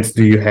audience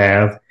do you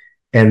have?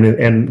 And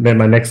then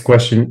my next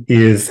question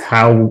is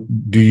how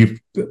do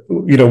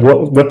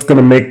what's going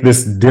to make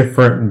this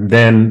different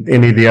than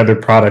any of the other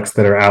products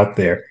that are out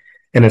there?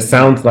 And it Mhm.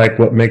 sounds like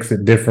what makes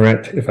it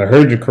different, if I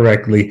heard you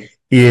correctly,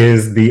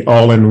 is the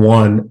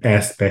all-in-one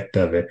aspect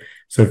of it.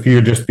 So if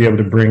you just be able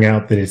to bring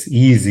out that it's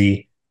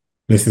easy,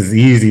 this is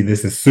easy,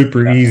 this is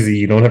super Yeah. easy,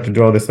 you don't have to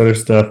do all this other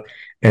stuff.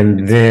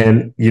 And It's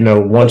then, the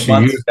once you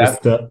one use this step.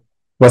 stuff,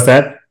 what's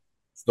that?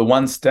 It's the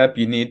one step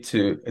you need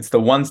to. It's the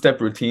one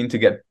step routine to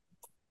get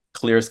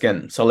clear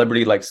skin,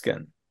 celebrity like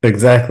skin.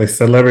 Exactly.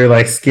 Celebrity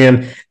like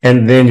skin.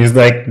 And then you're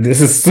like,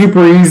 this is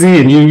super easy.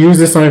 And you use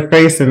this on your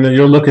face and then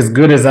you'll look as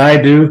good as I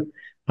do.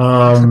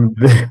 Um,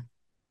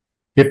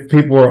 if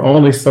people are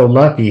only so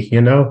lucky.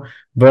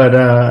 But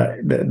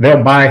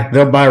they'll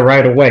buy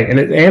right away.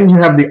 And you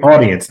have the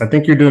audience. I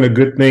think you're doing a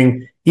good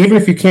thing. Even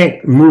if you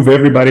can't move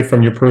everybody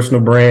from your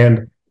personal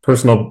brand,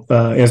 personal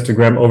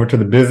Instagram over to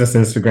the business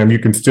Instagram, you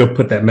can still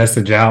put that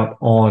message out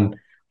on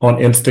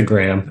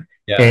Instagram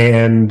Yeah.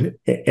 and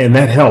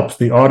that helps.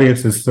 The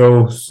audience is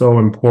so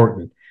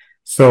important.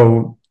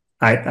 So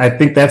I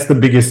think that's the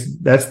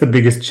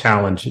biggest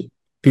challenge.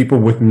 People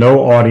with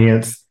no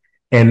audience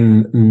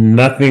and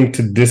nothing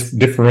to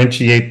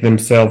differentiate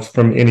themselves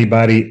from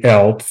anybody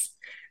else,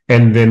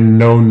 and then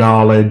no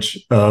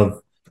knowledge of.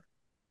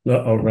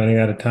 Oh, running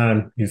out of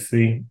time. You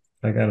see,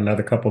 I got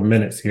another couple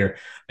minutes here.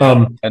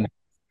 Yeah. And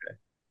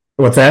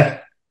What's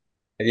that?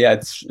 yeah,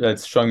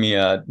 it's showing me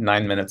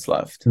 9 minutes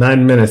left.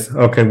 9 minutes.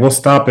 Okay, we'll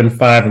stop in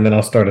five, and then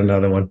I'll start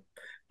another one,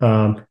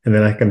 and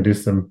then I can do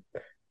some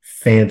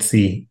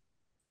fancy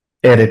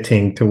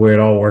editing to where it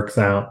all works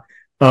out.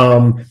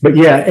 But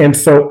yeah, and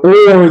so,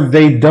 or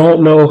they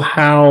don't know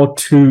how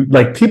to,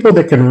 like people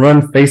that can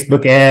run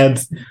Facebook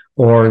ads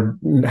or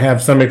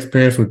have some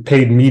experience with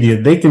paid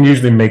media, they can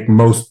usually make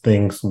most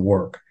things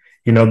work.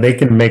 They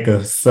can make a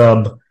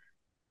subpar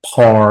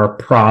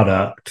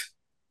product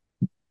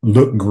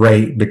look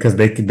great because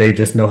they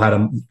just know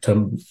how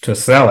to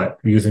sell it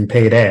using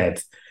paid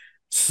ads.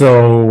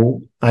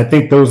 So I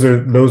think those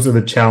are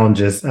the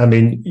challenges. I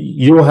mean,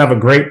 you will have a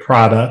great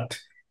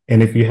product,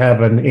 and if you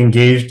have an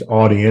engaged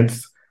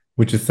audience,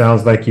 which it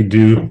sounds like you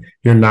do,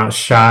 you're not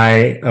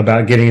shy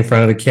about getting in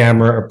front of the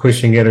camera or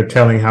pushing it or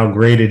telling how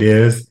great it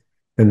is.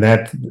 And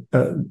that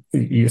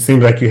it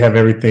seems like you have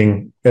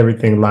everything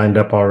lined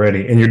up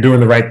already, and you're doing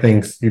the right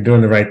things. You're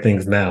doing the right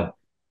things now.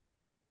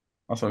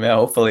 Awesome. Yeah,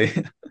 hopefully.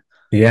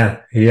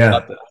 Yeah, yeah.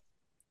 Got that.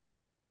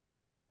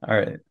 All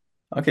right.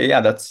 Okay,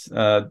 yeah, that's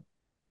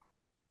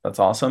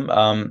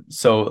awesome.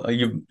 So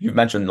you've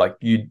mentioned like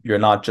you're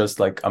not just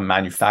like a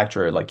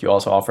manufacturer, like you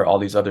also offer all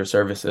these other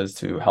services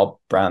to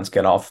help brands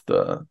get off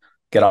the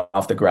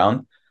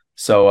ground.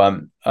 So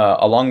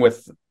along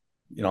with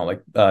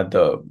like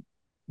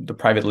the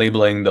private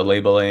labeling, the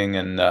labeling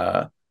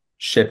and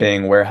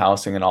shipping,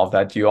 warehousing and all of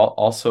that, do you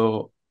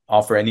also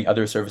offer any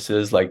other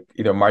services like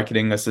either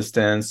marketing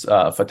assistance,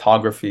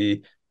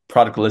 photography,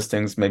 product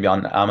listings, maybe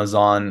on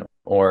Amazon,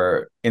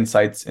 or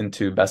insights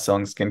into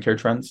best-selling skincare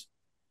trends?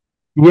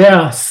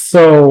 Yeah,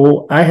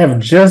 so I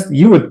have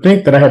you would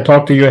think that I had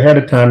talked to you ahead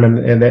of time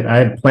and that I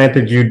had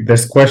planted you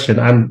this question.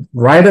 I'm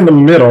right in the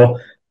middle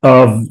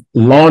of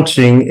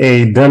launching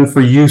a done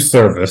for you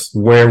service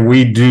where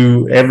we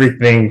do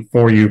everything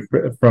for you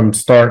from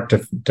start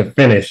to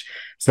finish.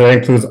 So it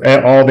includes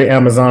all the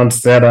Amazon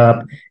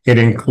setup. It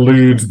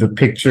includes the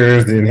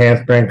pictures, the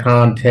enhanced brand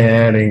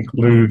content, it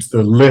includes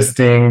the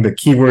listing, the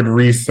keyword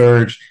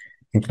research,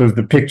 includes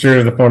the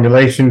pictures, the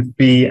formulation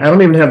fee. I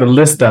don't even have the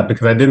list up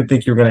because I didn't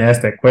think you were going to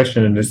ask that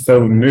question, and it's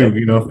so new.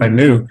 You know, if I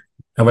knew,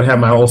 I would have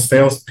my whole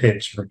sales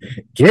pitch for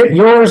get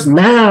yours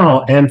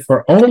now and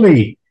for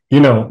only,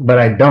 but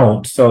I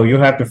don't. So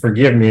you'll have to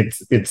forgive me.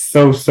 It's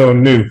so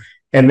new.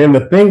 And then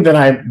the thing that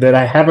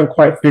I haven't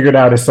quite figured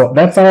out is, so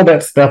that's all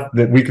that stuff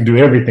that we can do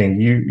everything.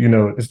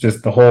 It's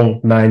just the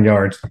whole 9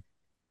 yards.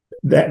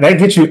 That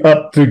gets you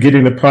up to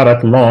getting the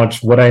product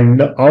launched. What I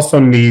also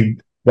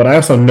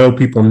know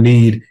people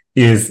need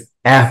is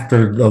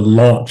after the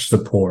launch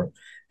support.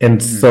 And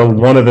Mhm. so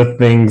one of the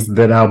things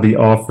that I'll be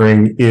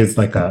offering is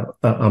like a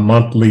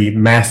monthly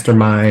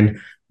mastermind,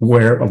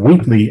 where a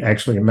weekly,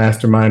 actually, a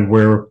mastermind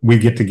where we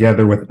get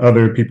together with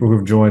other people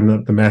who've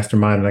joined the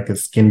mastermind, like a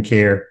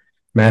skincare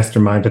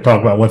mastermind, to talk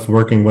about what's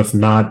working, what's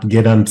not,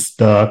 get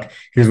unstuck.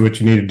 Here's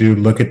what you need to do.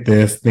 Look at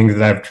this, things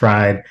that I've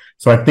tried.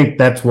 So I think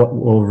that's what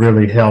will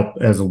really help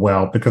as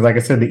well. Because like I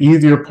said, the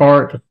easier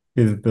part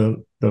is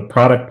the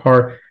product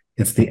part.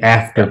 It's the Yeah.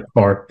 after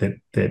part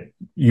that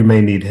you may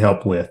need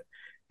help with.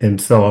 And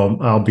so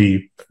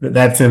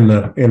that's in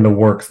the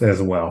works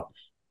as well.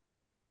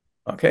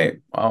 Okay.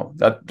 Wow.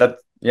 That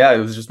yeah, it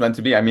was just meant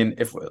to be. I mean,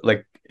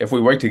 if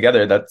we work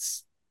together,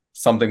 that's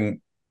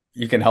something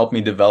you can help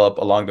me develop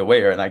along the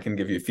way, and I can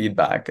give you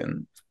feedback,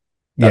 and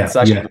Yeah, that's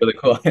actually yeah, really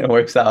cool. It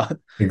works out.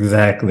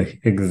 exactly,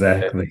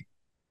 exactly.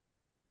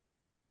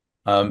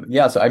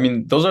 Yeah, so I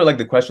mean, those are like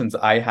the questions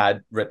I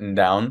had written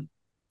down.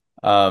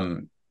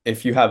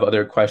 If you have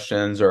other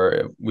questions,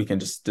 or we can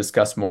just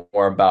discuss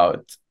more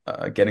about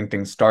getting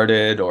things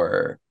started,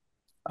 or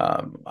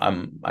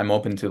I'm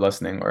open to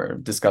listening or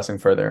discussing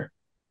further.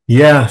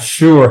 Yeah,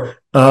 sure.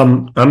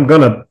 I'm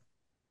gonna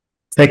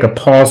take a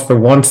pause for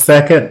 1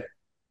 second,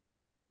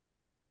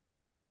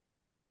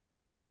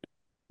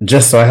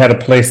 just so I had a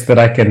place that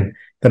I can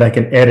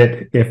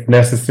edit if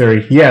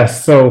necessary.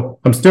 Yes, so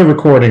I'm still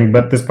recording,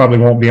 but this probably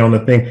won't be on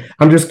the thing.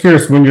 I'm just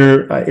curious, when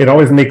it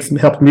always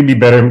helps me be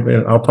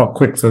better. I'll talk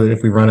quick so that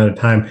if we run out of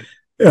time.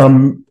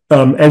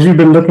 As you've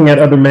been looking at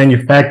other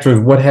manufacturers,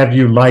 what have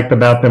you liked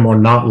about them or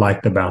not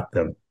liked about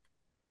them?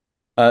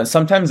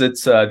 Sometimes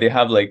it's they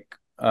have like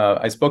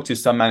I spoke to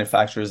some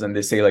manufacturers and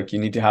they say like you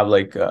need to have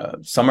like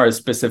some are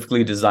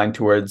specifically designed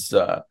towards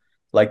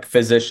like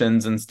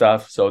physicians and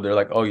stuff. So they're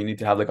like, oh, you need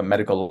to have like a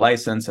medical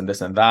license and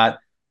this and that.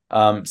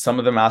 Some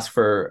of them ask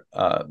for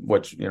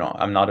which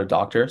I'm not a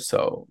doctor,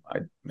 so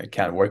I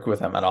can't work with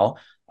them at all.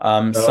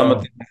 Some of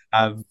Oh, them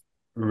have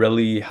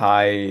really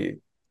high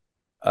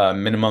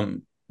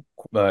minimum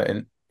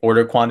in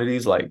order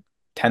quantities, like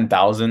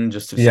 10,000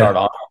 just to start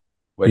yeah, off,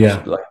 which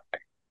yeah, like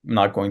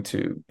not going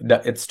to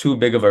that it's too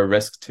big of a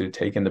risk to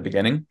take in the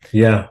beginning,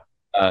 yeah,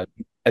 uh,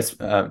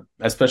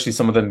 especially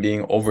some of them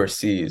being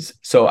overseas.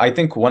 So I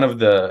think one of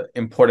the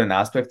important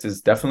aspects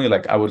is definitely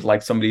like I would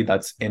like somebody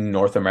that's in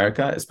North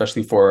America,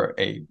 especially for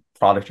a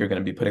product you're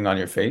going to be putting on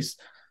your face.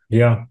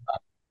 yeah.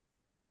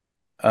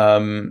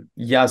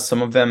 Yeah,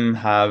 some of them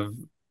have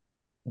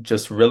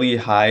just really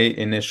high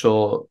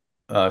initial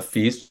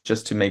fees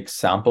just to make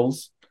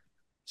samples.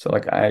 So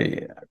like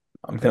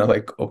I'm gonna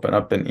like open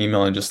up an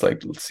email and just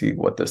like let's see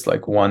what this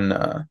like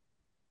one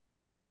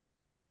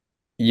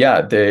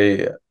yeah,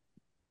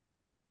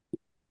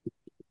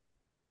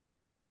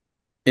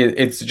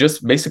 it's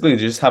just basically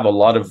they just have a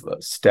lot of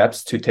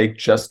steps to take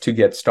just to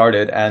get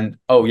started. And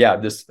oh yeah,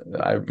 this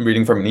I'm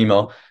reading from an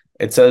email.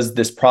 It says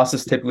this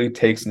process typically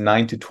takes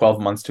 9 to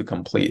 12 months to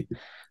complete.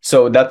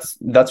 So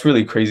that's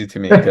really crazy to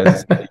me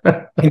because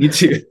I need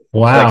to like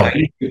Wow.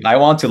 I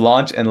want to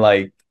launch in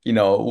like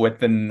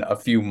within a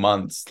few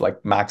months,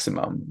 like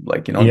maximum,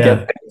 like, get Yeah,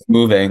 things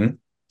moving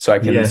so I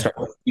can yeah, start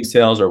with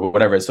sales or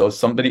whatever. So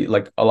somebody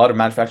like a lot of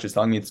manufacturers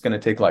telling me it's going to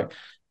take like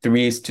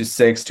 3 to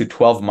 6 to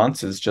 12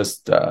 months is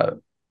just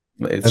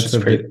it's that's just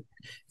a crazy. bit.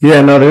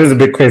 Yeah, no, there is a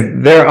big crazy.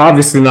 They're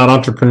obviously not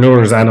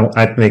entrepreneurs. I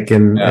think, Yeah.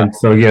 and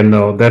so yeah,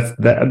 no, that's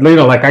that.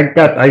 Like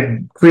I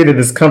created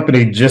this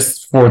company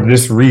just for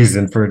this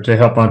reason, for to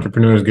help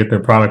entrepreneurs get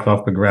their products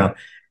off the ground.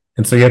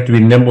 And so you have to be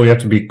nimble, you have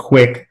to be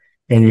quick,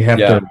 and you have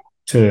Yeah.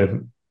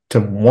 to to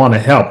want to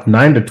help.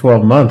 9 to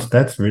 12 months.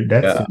 That's a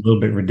Yeah.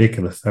 little bit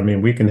ridiculous. I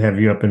mean, we can have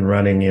you up and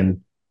running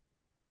in.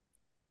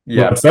 Well,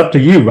 Yeah. it's up to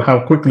you how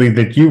quickly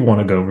that you want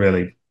to go.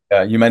 Really.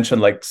 Yeah. You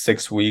mentioned like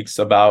 6 weeks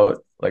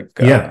about like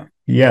Yeah,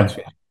 yeah. once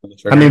we pull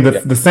the I mean, trigger.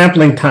 Yeah. the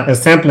sampling time,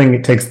 sampling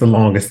it takes the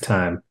longest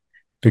time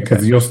Okay.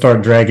 because you'll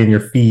start dragging your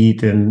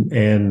feet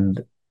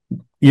and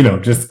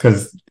just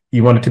because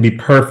you want it to be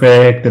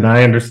perfect. And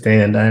I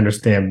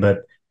understand,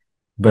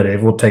 but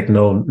it will take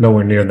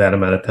nowhere near that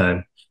amount of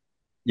time.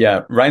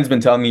 Yeah. Ryan's been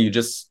telling me you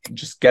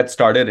just get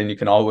started and you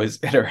can always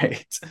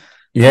iterate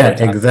Yeah, over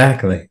time.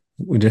 exactly.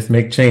 We just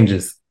make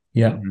changes.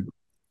 Yeah, Mhm.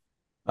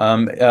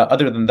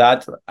 Other than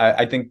that,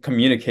 I think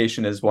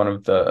communication is one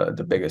of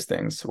the biggest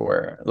things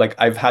where like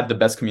I've had the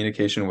best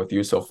communication with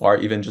you so far,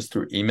 even just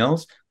through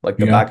emails, like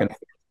the yeah, back and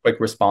forth, quick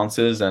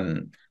responses,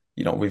 and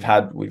we've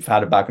had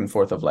a back and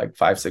forth of like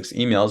 5, 6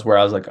 emails,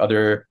 whereas like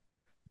other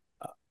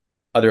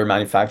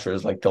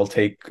manufacturers, like they'll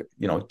take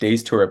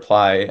days to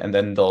reply, and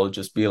then they'll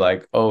just be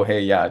like, oh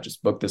hey, yeah,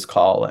 just book this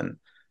call, and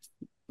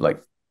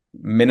like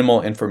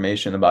minimal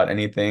information about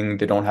anything.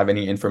 They don't have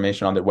any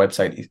information on their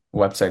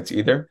websites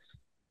either.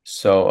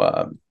 So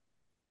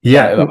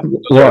yeah. yeah, those are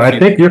Well, a I few.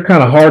 think you're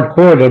kind of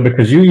hardcore though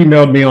because you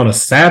emailed me on a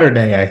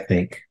Saturday. I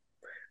think.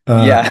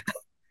 Yeah,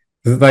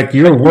 It's like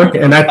you I were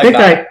working, and replied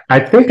back. I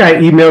think I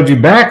emailed you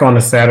back on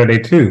a Saturday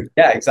too.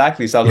 Yeah,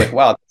 exactly. So I was like,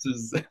 wow, this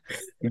is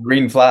a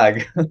green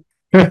flag.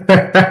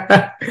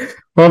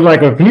 Well, I'm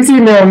like, if he's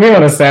emailing me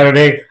on a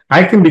Saturday,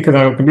 I can because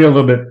I can be a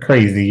little bit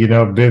crazy,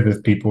 business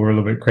people are a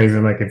little bit crazy.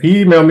 I'm like, if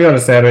he emailed me on a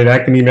Saturday, I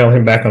can email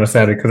him back on a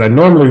Saturday because I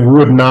normally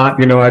would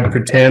not, I'd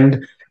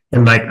pretend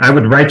and like I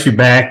would write you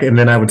back and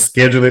then I would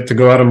schedule it to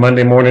go out on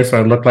Monday morning so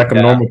I look like a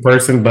Yeah, normal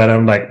person. But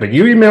I'm like, but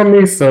you emailed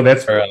me, so we're,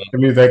 that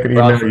means I can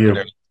we're email you.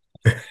 entrepreneurs,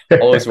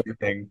 always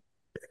working.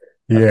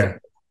 That's Yeah.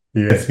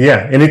 Yes.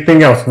 Yeah.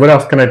 Anything else? What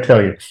else can I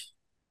tell you?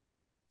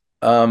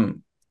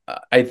 um,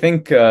 I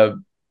think.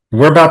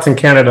 Whereabouts in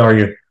Canada are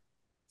you?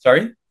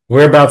 Sorry.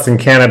 Whereabouts in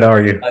Canada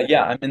are you?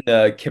 Yeah, I'm in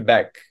the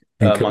Quebec,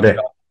 In Quebec.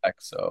 Montreal, Quebec.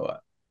 So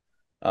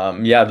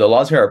yeah, the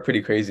laws here are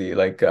pretty crazy.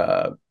 Like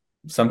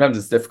sometimes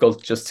it's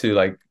difficult just to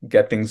like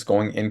get things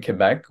going in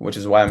Quebec, which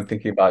is why I'm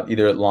thinking about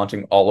either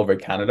launching all over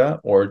Canada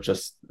or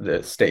just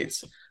the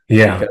States.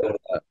 Yeah. Because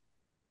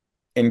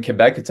in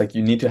Quebec, it's like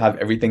you need to have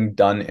everything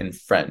done in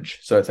French.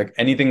 So it's like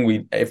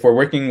if we're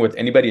working with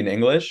anybody in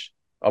English,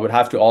 I would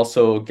have to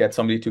also get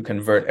somebody to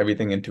convert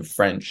everything into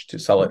French to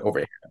sell it over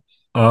here.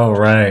 All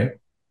right.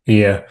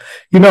 Yeah.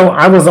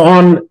 I was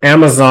on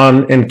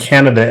Amazon in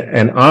Canada,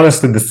 and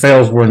honestly, the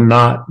sales were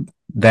not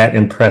that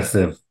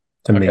impressive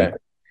to me. Okay.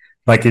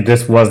 Like it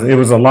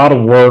was a lot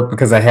of work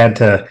because I had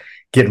to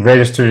get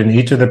registered in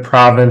each of the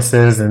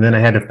provinces and then I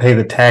had to pay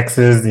the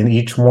taxes in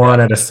each Yeah. one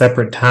at a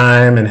separate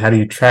time. And how do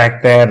you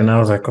track that? And I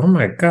was like, oh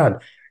my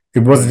God. It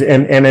was,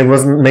 Mhm. and it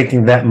wasn't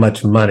making that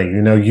much money.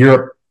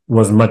 Europe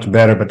was much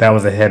better, but that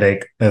was a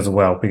headache as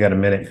well. We got a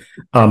minute.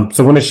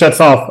 So when it shuts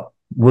off,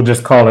 we'll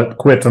just call it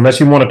quits. Unless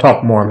you want to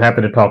talk more, I'm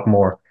happy to talk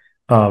more.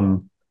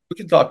 Um, We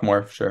can talk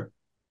more for sure.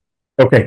 okay.